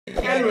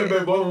Anyway,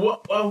 babe,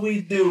 what are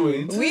we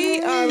doing today?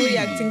 We are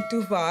reacting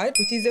to Vadh,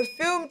 which is a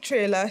film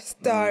trailer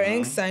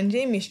starring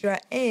Sanjay Mishra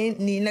and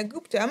Neena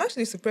Gupta. I'm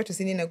actually surprised to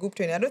see Neena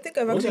Gupta in it. I don't think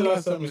I've actually... When the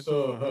last time you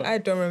saw her? I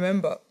don't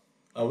remember.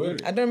 Oh, really?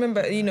 I don't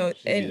remember,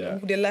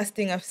 and the last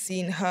thing I've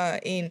seen her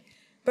in.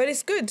 But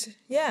it's good.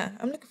 Yeah,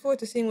 I'm looking forward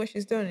to seeing what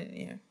she's done in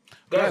here.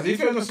 Guys, if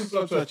you're not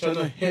subscribed to our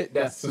channel, hit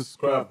that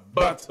subscribe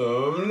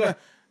button.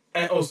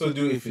 And also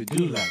if you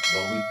do like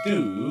what we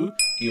do,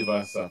 give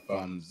us a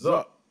thumbs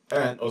up.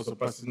 And also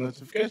press the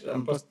notification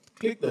and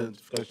click the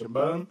notification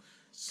button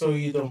so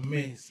you don't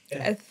miss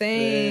a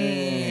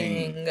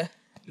thing.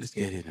 Let's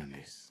get in on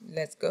this.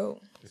 Let's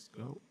go. Let's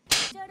go.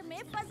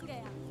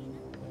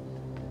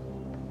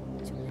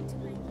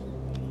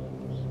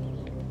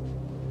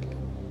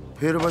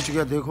 फिर बच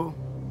गया देखो।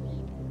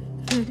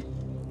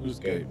 Who's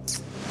gay?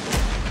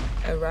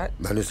 A rat?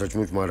 मैंने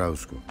सचमुच मारा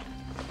उसको।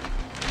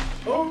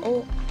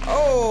 Oh.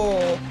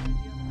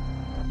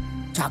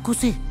 चाकू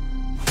से।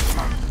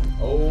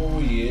 Oh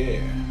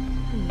yeah.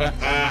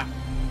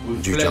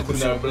 जी चाकू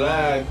से।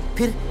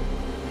 फिर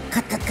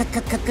कट करके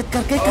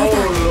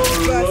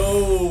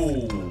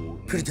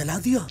फिर जला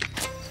दिया।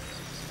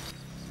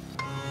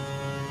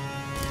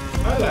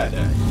 I like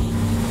that.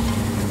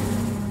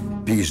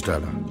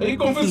 $20. He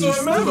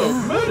confessed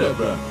murder,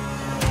 bro.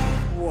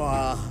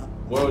 Wow.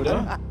 Well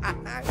done.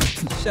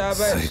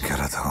 Shabash. सही कह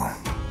रहा था।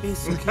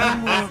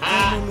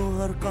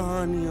 मनोहर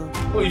कहानियाँ।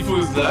 Oh, you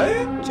was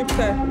lying? Chip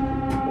कर।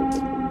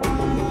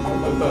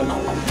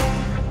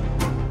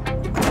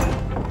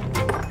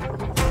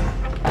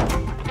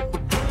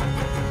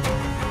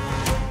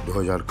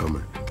 $2000 कम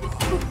है।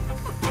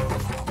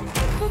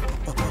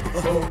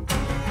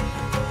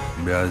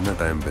 ब्याज ना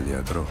टाइम पे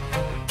लिया करो।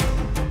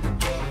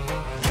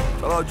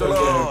 चलो।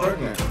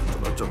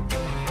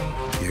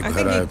 I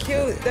think he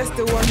killed. That's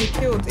the one he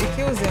killed. He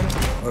kills him.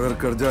 अगर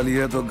कर्जा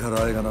लिया तो घर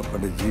आएगा ना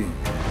पंडित जी।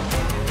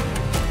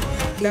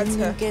 That's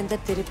her. के अंदर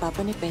तेरे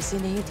पापा ने पैसे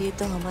नहीं दिए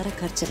तो हमारा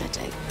घर चला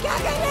जाएगा। क्या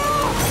कर रहे हो?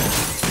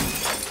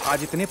 आज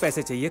इतने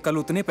पैसे चाहिए, कल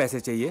उतने पैसे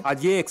चाहिए।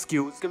 आज ये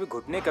एक्सक्यूज, कभी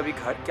घुटने कभी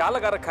घर, क्या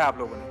लगा रखा है आप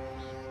लोगों ने?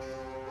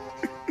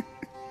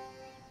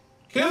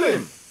 Kill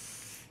him.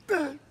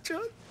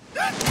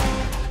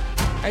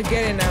 I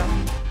get it now.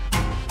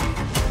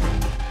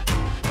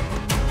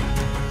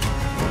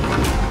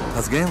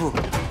 फंस गए वो।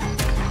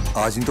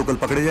 आज नहीं तो कल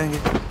पकड़े जाएंगे।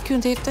 क्यों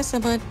देवता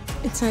समान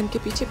इंसान के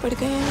पीछे पड़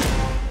गए हैं?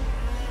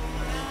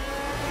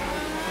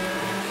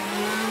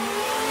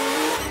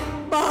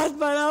 बहुत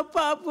बड़ा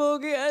पाप हो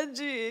गया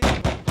जी।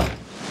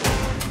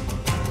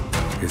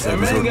 इस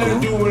एपिसोड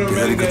को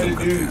इधर ही खत्म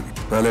करते हैं।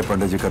 पहले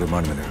पंडित जी का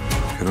रिमांड मिलेगा,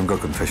 फिर उनका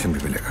कन्फेशन भी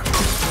मिलेगा।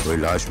 कोई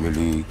लाश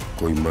मिली,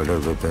 कोई मर्डर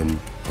वेपन,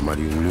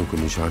 हमारी उंगलियों के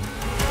निशान।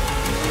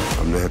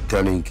 हमने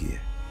हत्या नहीं की है।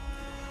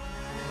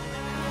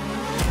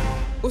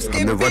 उसके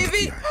हमने वध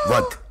किया है,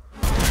 वध।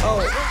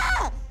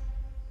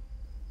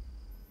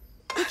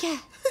 ये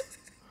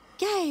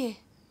क्या है ये?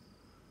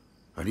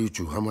 अरे ये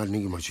चूहा मारने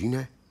की मशीन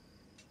है।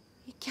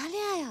 ये क्या ले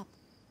आए आप?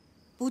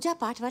 पूजा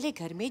पाठ वाले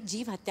घर में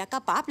जीव हत्या का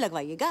पाप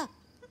लगवाइएगा।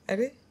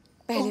 अरे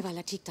पहले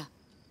वाला ठीक था,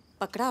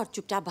 पकड़ा और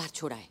चुपचाप बाहर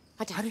छोड़ा है।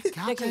 अरे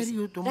क्या कह रही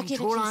हो तुम?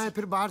 छोड़ा है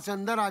फिर बाहर से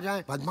अंदर आ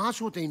जाए।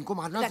 बदमाश होते हैं, इनको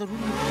मारना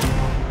जरूरी है।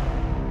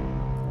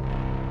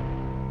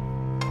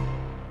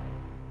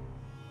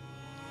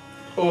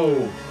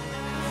 Oh.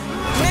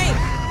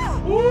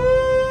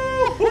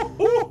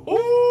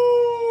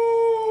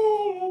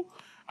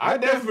 I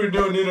definitely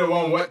don't need to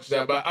watch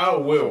that, but I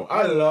will.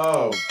 I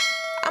love.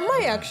 I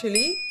might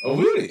actually. Oh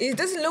really? It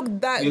doesn't look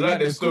that. You like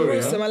the story?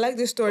 Gruesome. Huh? I like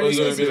the story. Oh,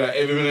 you're gonna be like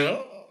every minute.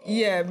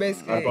 Yeah,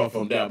 basically. Apart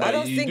from that, but I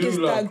don't think it's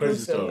that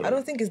gruesome. Story. I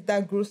don't think it's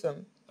that gruesome.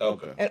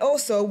 Okay. And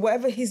also,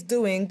 whatever he's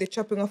doing, the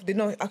chopping off,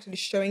 they're not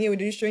actually showing it.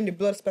 They're just showing the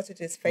blood splatter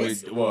to his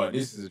face. Wait, well,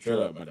 this is a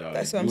trailer, but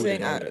that's what I'm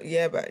saying.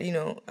 Yeah, but you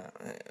know.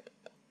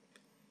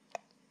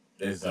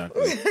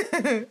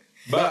 Exactly.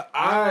 But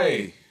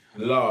I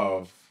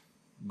love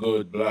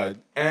good blood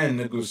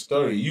and a good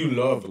story. You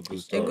love a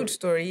good story. A good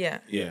story, yeah.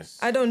 Yes.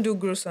 I don't do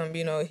gruesome,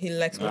 you know, he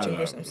likes watching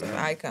gruesome stuff.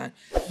 I can't.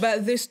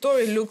 But the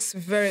story looks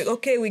very...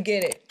 Okay, we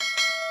get it.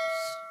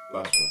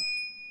 Last one.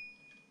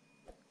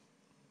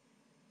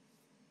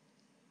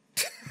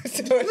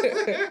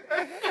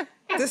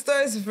 The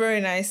story is very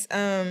nice.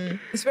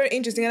 It's very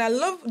interesting. And I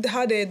love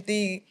how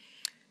they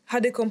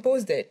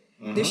composed it.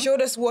 They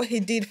showed us what he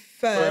did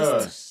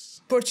first.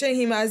 Portraying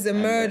him as a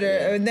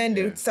murderer, and then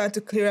they start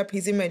to clear up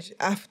his image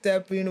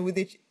after, you know, with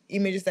the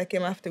images that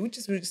came after, which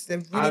is just a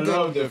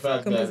really good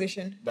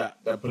composition. That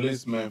the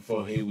policeman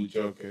thought he was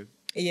joking.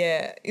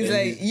 Yeah, it's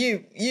like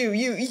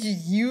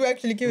you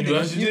actually killed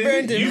him. You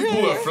burned him. You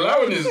put a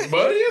flower in his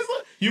body or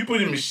something? You put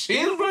him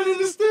machine running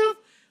and stuff?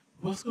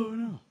 What's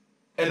going on?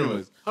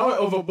 Anyways, I went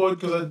overboard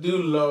because I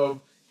do love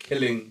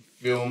killing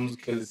films,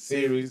 killing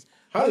series.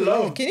 I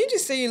love... Can you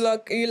just say you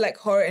like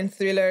horror and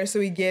thriller so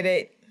we get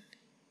it?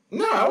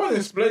 No, I want to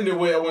explain the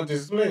way I want to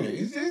explain it.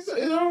 Is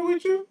it all right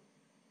with you?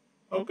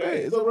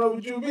 Okay, it's all right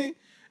with you and me?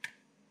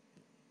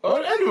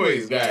 Oh,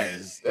 anyways,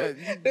 guys.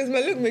 Does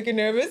my look make you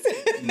nervous?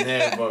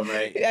 Never,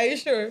 mate. Are you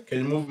sure? Can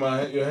you move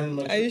your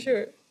hand? Are you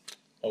sure?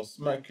 I'll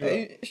smack you up.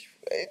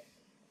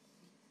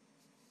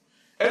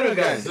 Anyway,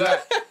 guys,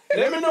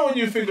 let me know what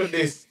you think of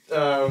this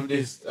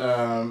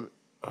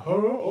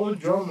horror or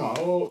drama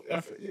or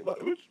what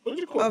do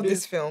you call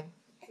this film.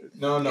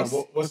 No.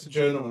 What's the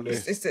genre on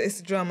this? It's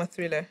a drama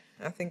thriller.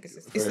 I think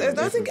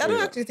I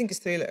don't actually think it's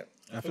thriller.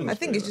 I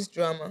think it's just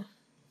drama.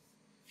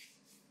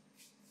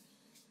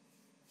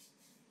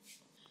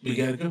 We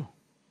gotta go.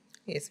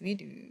 Yes, we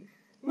do.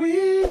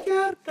 We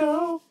gotta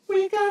go.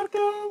 We gotta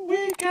go.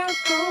 We gotta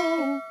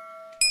go.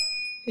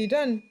 You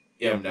done?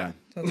 Yeah, I'm done.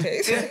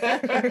 Okay.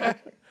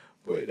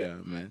 Put it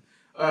down, man.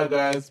 All right,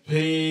 guys.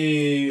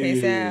 Peace.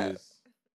 Peace out.